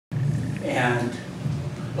and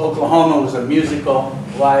Oklahoma was a musical,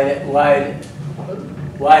 wide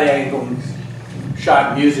angle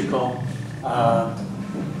shot musical. I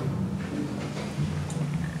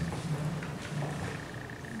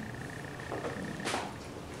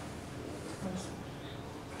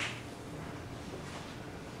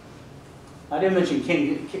didn't mention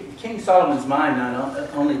King Solomon's Mine. Not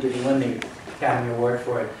only did he win the Academy Award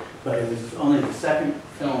for it, but it was only the second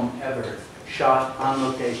film ever shot on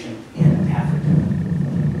location in Africa.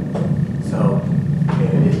 So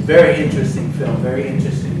it's a very interesting film, very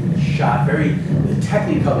interesting shot. The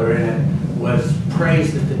Technicolor in it was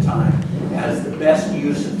praised at the time as the best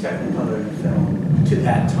use of Technicolor in a film to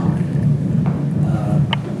that time.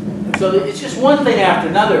 So it's just one thing after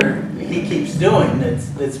another he keeps doing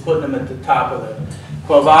that's putting him at the top of the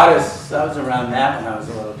Quo Vadis. I was around that when I was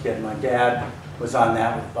a little kid. My dad was on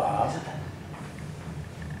that with Bob.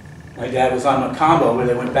 My dad was on Macombo, where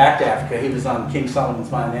they went back to Africa. He was on King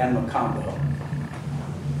Solomon's Mine and Macombo.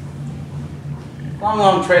 Long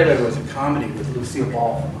Long Trailer was a comedy with Lucille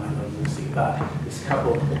Ball from I Love Lucy about this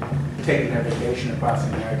couple taking their vacation across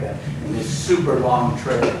America in this super long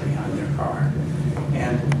trailer behind their car.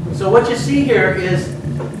 And so what you see here is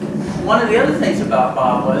one of the other things about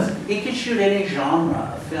Bob was he could shoot any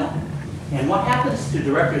genre of film. And what happens to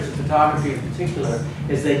directors of photography in particular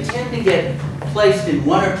is they tend to get placed in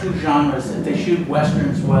one or two genres. If they shoot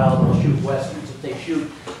westerns well, they'll shoot westerns. If they shoot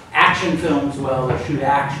action films well, they'll shoot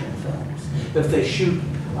action films. If they shoot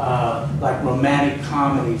like romantic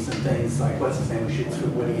comedies and things like, what's his name, who shoots for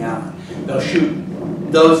Woody Allen, they'll shoot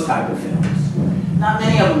those type of films. Not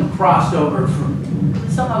many of them crossed over from,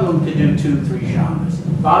 some of them could do 2, 3 genres.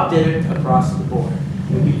 Bob did it across the board.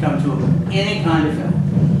 You could come to him any kind of film,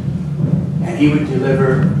 and he would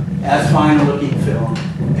deliver as fine a looking film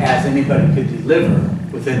as anybody could deliver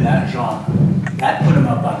within that genre. That put him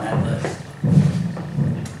up on that list.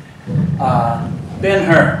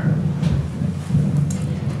 Ben-Hur.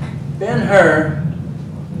 Ben-Hur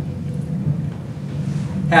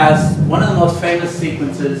has one of the most famous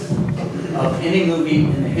sequences of any movie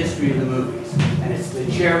in the history of the movies, and it's the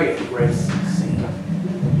chariot race scene.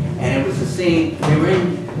 And it was a scene, they were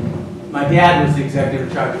in, my dad was the executive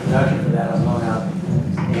in charge of production for that on Lone Out,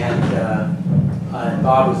 and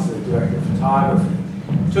Bob was the director of photography.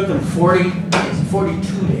 It took them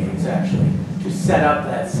 42 days actually to set up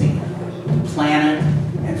that scene, to plan it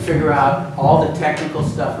and figure out all the technical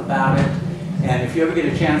stuff about it. And if you ever get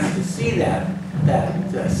a chance to see that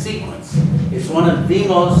sequence, it's one of the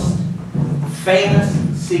most famous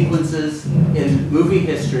sequences in movie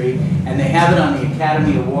history, and they have it on the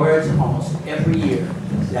Academy Awards almost every year.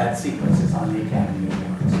 That sequence is on the Academy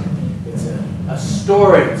Awards. It's a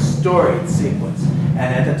storied sequence, and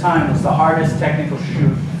at the time it was the hardest technical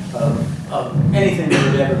shoot of anything that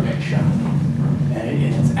had ever been shot. And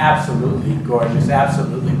it's absolutely gorgeous,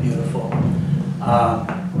 absolutely beautiful.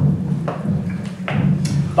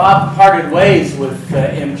 Bob parted ways with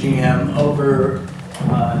MGM over,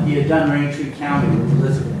 he had done Raintree County with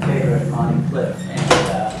Elizabeth Taylor and Monty Cliff.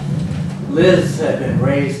 And Liz had been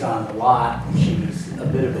raised on the lot. She was a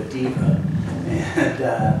bit of a diva and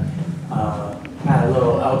had a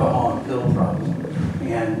little alcohol and pill problem.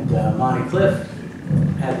 And Monty Cliff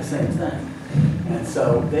had the same thing. And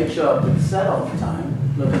so they'd show up to the set all the time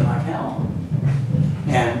looking like hell.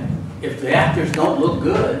 And if the actors don't look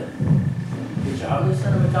good, the job of the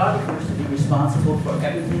cinematographer is to be responsible for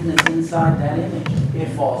everything that's inside that image. It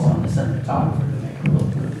falls on the cinematographer to make it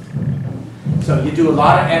look good. So you do a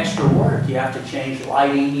lot of extra work. You have to change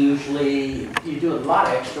lighting usually. You do a lot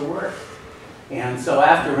of extra work. And so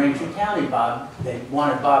after Raintree County, they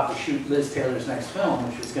wanted Bob to shoot Liz Taylor's next film,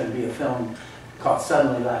 which was going to be a film called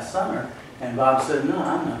Suddenly Last Summer. And Bob said, no,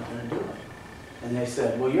 I'm not going to do it. And they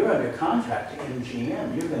said, well, you're under contract to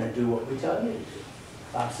MGM. You're going to do what we tell you to do.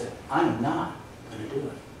 Bob said, I'm not going to do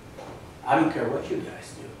it. I don't care what you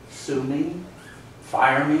guys do. Sue me,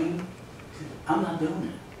 fire me. I'm not doing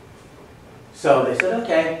it. So they said,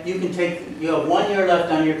 okay, you can you have 1 year left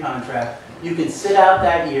on your contract. You can sit out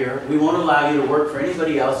that year. We won't allow you to work for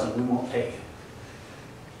anybody else, and we won't pay you.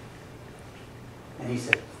 And he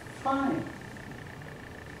said, fine.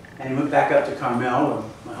 And he went back up to Carmel, where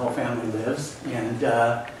my whole family lives, and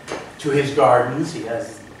to his gardens. He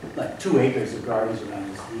has like 2 acres of gardens around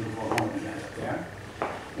his beautiful home he has up there.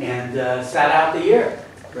 And sat out the year,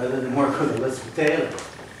 rather than work with Elizabeth Taylor.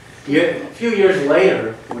 A few years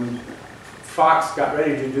later, when Fox got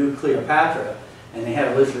ready to do Cleopatra, and they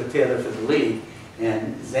had Elizabeth Taylor for the lead,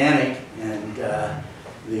 and Zanuck and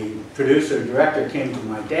the producer, director came to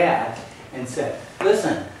my dad and said,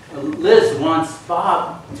 listen, Liz wants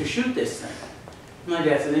Bob to shoot this thing. My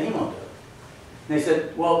dad said, he won't do it. And they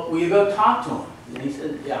said, well, will you go talk to him? And he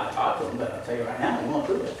said, yeah, I'll talk to him, but I'll tell you right now, he won't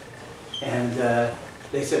do it. And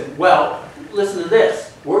they said, well, listen to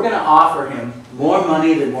this. We're going to offer him more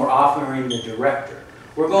money than we're offering the director.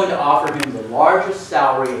 We're going to offer him the largest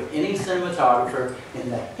salary of any cinematographer in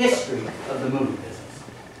the history of the movie business.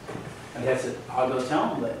 And I said, I'll go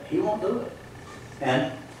tell him, but he won't do it.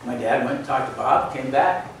 And my dad went and talked to Bob, came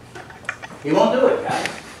back. He won't do it, guys.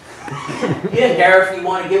 He didn't care if you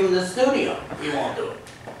want to give him the studio. He won't do it.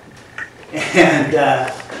 And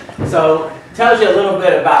so it tells you a little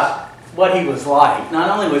bit about what he was like. Not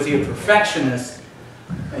only was he a perfectionist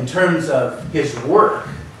in terms of his work,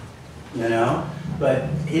 you know, but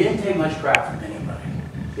he didn't take much crap from anybody.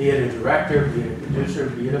 Be it a director, be it a producer,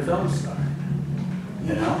 be it a film star.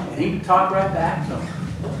 You know, and he'd talk right back to him.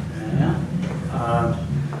 You know?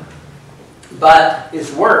 But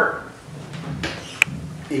his work,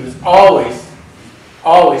 he was always,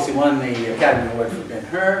 he won the Academy Award for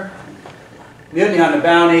Ben-Hur, Mutiny on the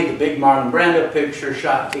Bounty, the big Marlon Brando picture,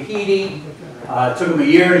 shot Tahiti. It took him a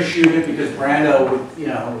year to shoot it because Brando, you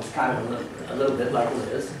know, was kind of a little bit like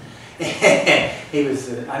Liz. He was,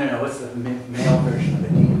 I don't know, what's the male version of the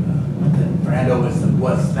diva? Brando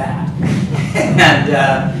was that.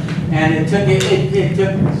 And it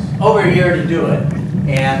took over a year to do it.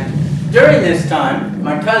 And during this time,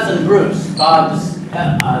 my cousin Bruce, Bob's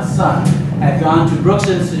son, had gone to Brooks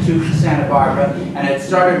Institute in Santa Barbara and had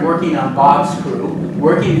started working on Bob's crew,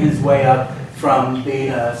 working his way up from being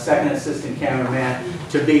a second assistant cameraman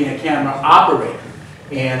to being a camera operator.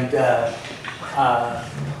 And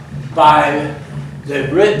by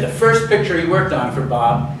the first picture he worked on for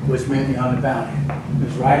Bob was Mutiny on the Bounty. It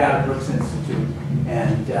was right out of Brooks Institute,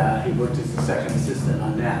 and he worked as a second assistant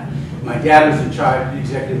on that. My dad was in charge,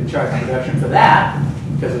 executive in charge of production for that,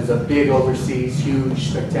 because it was a big overseas, huge,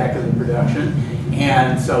 spectacular production.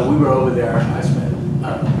 And so we were over there. I spent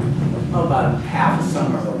about half a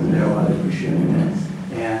summer over there while they were shooting it.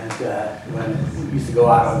 And when we used to go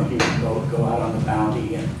out on the heat, go out on the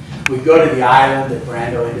Bounty, and we'd go to the island that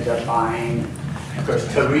Brando ended up buying. Of course,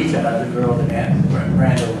 Tarita, the girl that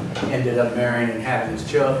Brando ended up marrying and having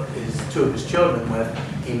two of his children with,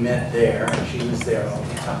 he met there. She was there all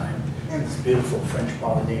the time. This beautiful French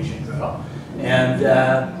Polynesian girl. And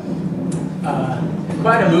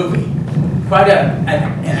quite a movie. Quite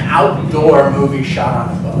an outdoor movie shot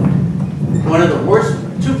on a boat. One of the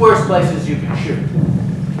two worst places you can shoot.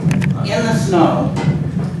 In the snow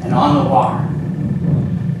and on the water.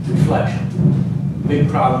 Reflection. Big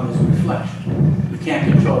problem is reflection. You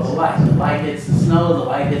can't control the light. The light hits the snow, the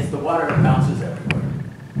light hits the water, it bounces everywhere.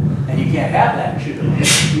 And you can't have that shooting.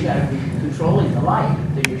 You got to be controlling the light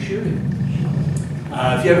that you're shooting.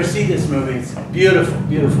 If you ever see this movie, it's a beautiful,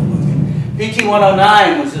 beautiful movie.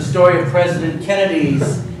 PT-109 was the story of President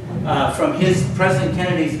Kennedy's, from President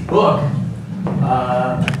Kennedy's book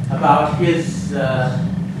about his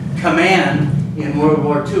command in World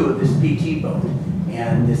War II of this PT boat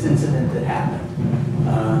and this incident that happened.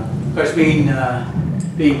 Of course, being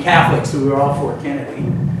Catholics, we were all for Kennedy,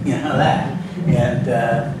 you know that, and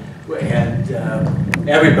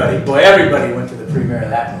everybody went to the premiere of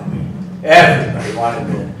that movie. Everybody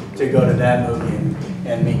wanted to go to that movie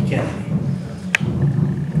and meet Kennedy.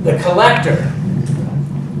 The Collector.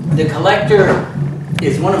 The Collector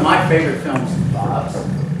is one of my favorite films of Bob's,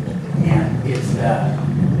 and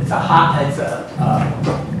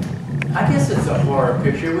I guess it's a horror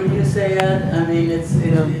picture. Would you say, Ed? I mean, it's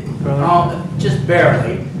just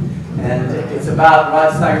barely, and it's about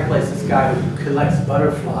Rod Steiger plays this guy who collects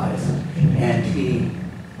butterflies, and he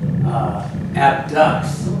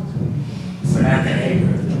abducts Samantha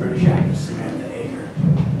Agar, the British actress Samantha Agar,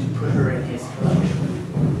 to put her in his collection.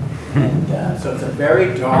 And so it's a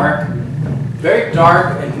very dark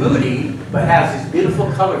and moody, but has these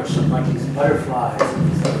beautiful colors from like these butterflies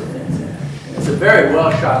and these other things in it. It's a very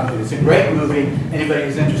well shot movie. It's a great movie. Anybody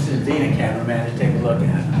who's interested in being a cameraman to take a look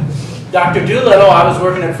at it. Dr. Dolittle, I was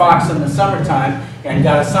working at Fox in the summertime and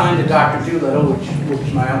got assigned to Dr. Dolittle,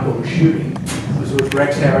 which my uncle was shooting. It was with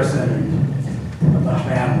Rex Harrison and a bunch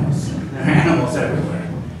of animals. There are animals everywhere.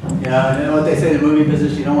 You know what they say in the movie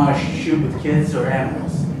business, you don't want to shoot with kids or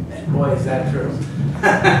animals. And boy, is that true.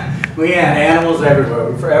 We had animals everywhere.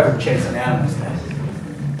 We were forever chasing animals then.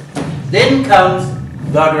 Then comes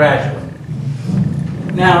The Graduate.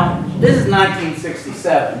 Now, this is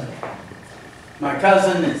 1967. My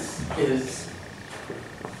cousin is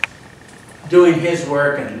doing his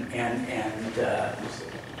work, and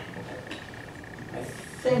I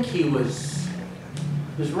think he was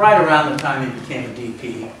right around the time he became a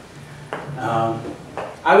DP.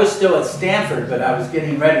 I was still at Stanford, but I was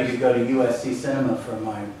getting ready to go to USC Cinema for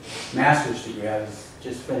my master's degree. I was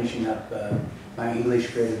just finishing up my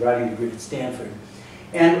English creative writing degree at Stanford.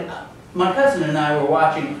 And my cousin and I were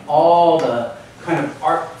watching all the kind of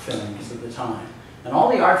art films at the time. And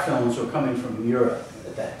all the art films were coming from Europe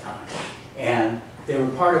at that time. And they were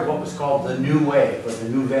part of what was called the New Wave, or the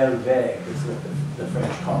Nouvelle Vague, is what the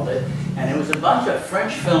French called it. And it was a bunch of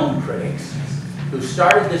French film critics who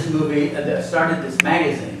started this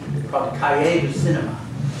magazine called Cahiers du Cinéma,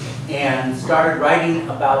 and started writing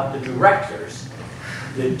about the directors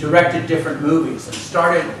that directed different movies, and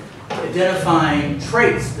started identifying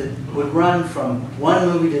traits that would run from one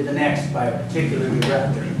movie to the next by a particular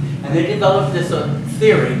director. And they developed this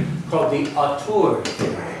theory called the auteur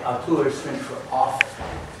theory. Auteur is French for author.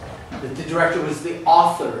 That the director was the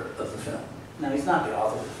author of the film. Now, he's not the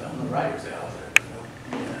author of the film, the writer's the author of the film.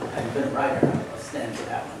 You know, I've been a writer, I'll stand for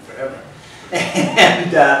that one forever.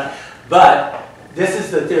 And, but this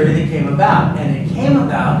is the theory that came about. And it came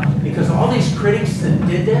about because all these critics that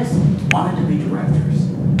did this wanted to be directors.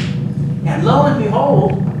 And lo and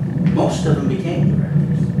behold, most of them became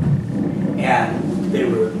directors. And they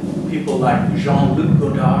were people like Jean-Luc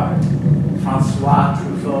Godard, Francois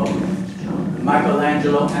Truffaut,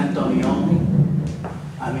 Michelangelo Antonioni.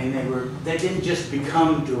 I mean, they didn't just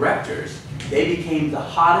become directors, they became the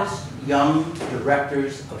hottest young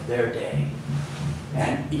directors of their day.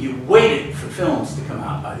 And you waited for films to come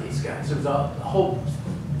out by these guys. There was a whole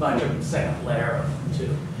bunch of them, second layer of them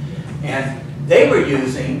too. And they were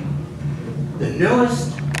using the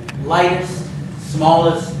newest, lightest,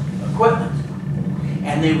 smallest equipment.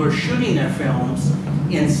 And they were shooting their films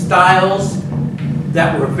in styles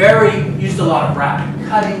that were used a lot of rapid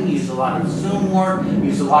cutting, used a lot of zoom work,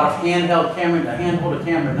 used a lot of handheld camera. The handheld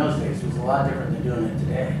camera in those days was a lot different than doing it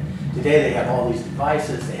today. Today they have all these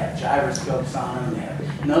devices, they have gyroscopes on them,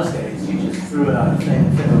 in those days you just threw it on a thing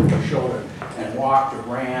and fit it over your shoulder and walked or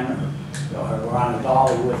ran or were on a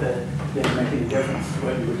dolly with it. It didn't make any difference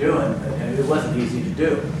what you were doing, but it wasn't easy to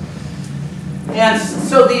do. And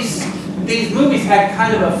so these movies had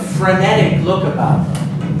kind of a frenetic look about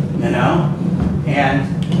them, you know? And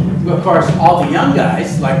of course, all the young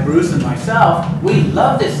guys, like Bruce and myself, we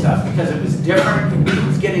loved this stuff because it was different. It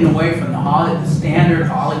was getting away from the standard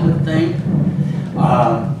Hollywood thing.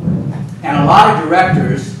 And a lot of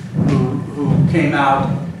directors who came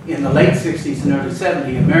out in the late 60s and early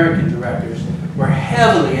 70s, American directors, were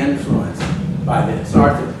heavily influenced by this.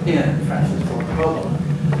 Arthur Penn, Francis Ford Coppola,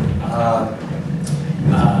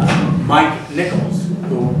 Mike Nichols,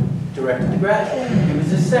 who directed The Graduate. It was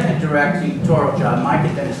his second directorial job. Mike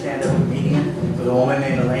had been a stand-up comedian with a woman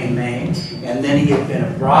named Elaine May, and then he had been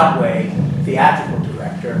a Broadway theatrical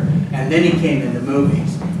director, and then he came into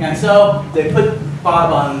movies. And so they put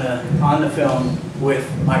Bob on the film with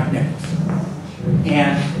Mike Nichols.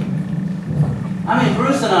 And I mean,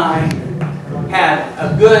 Bruce and I had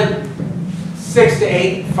a good 6 to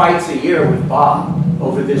 8 fights a year with Bob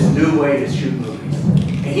over this new way to shoot movies.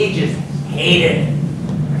 And he just hated it.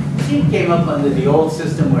 He came up under the old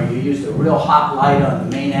system where you used a real hot light on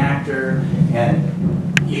the main actor,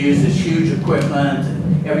 and you used this huge equipment,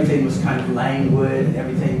 and everything was kind of languid, and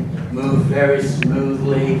everything moved very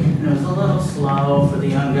smoothly, and it was a little slow for the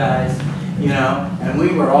young guys, you know, and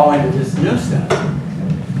we were all into this new stuff.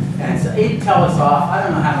 And so he'd tell us off. I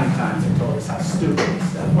don't know how many times he told us how stupid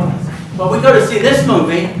this stuff was. But we go to see this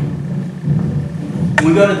movie.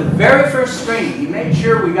 We go to the very first screening. He made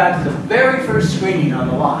sure we got to the very first screening on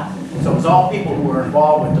the lot. So it was all people who were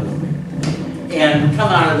involved with the movie. And we come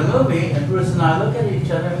out of the movie, and Bruce and I look at each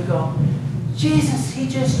other and go, Jesus, he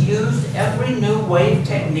just used every new wave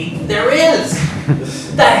technique there is.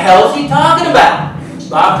 What the hell is he talking about?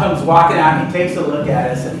 Bob comes walking out, and he takes a look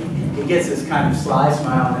at us, and he gets this kind of sly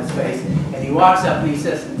smile on his face, and he walks up and he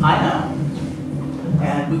says, I know.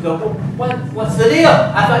 And we go, well, what's the deal?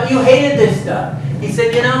 I thought you hated this stuff. He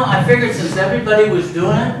said, you know, I figured since everybody was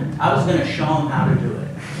doing it, I was going to show them how to do it.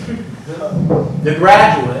 The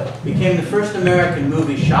Graduate became the first American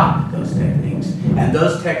movie shot with those techniques, and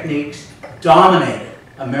those techniques dominated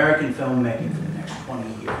American filmmaking for the next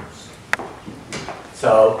 20 years.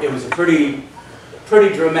 So it was a pretty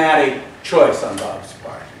dramatic choice on Bob's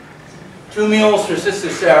part. Two Mules for Sister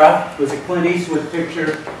Sarah was a Clint Eastwood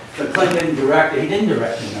picture, but Clint didn't direct it. He didn't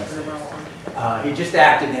direct it. He just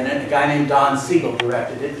acted in it. A guy named Don Siegel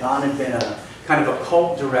directed it. Don had been a kind of a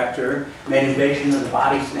cult director, made Invasion of the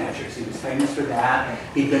Body Snatchers. He was famous for that.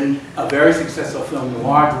 He'd been a very successful film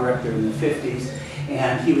noir director in the 50s,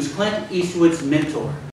 and he was Clint Eastwood's mentor.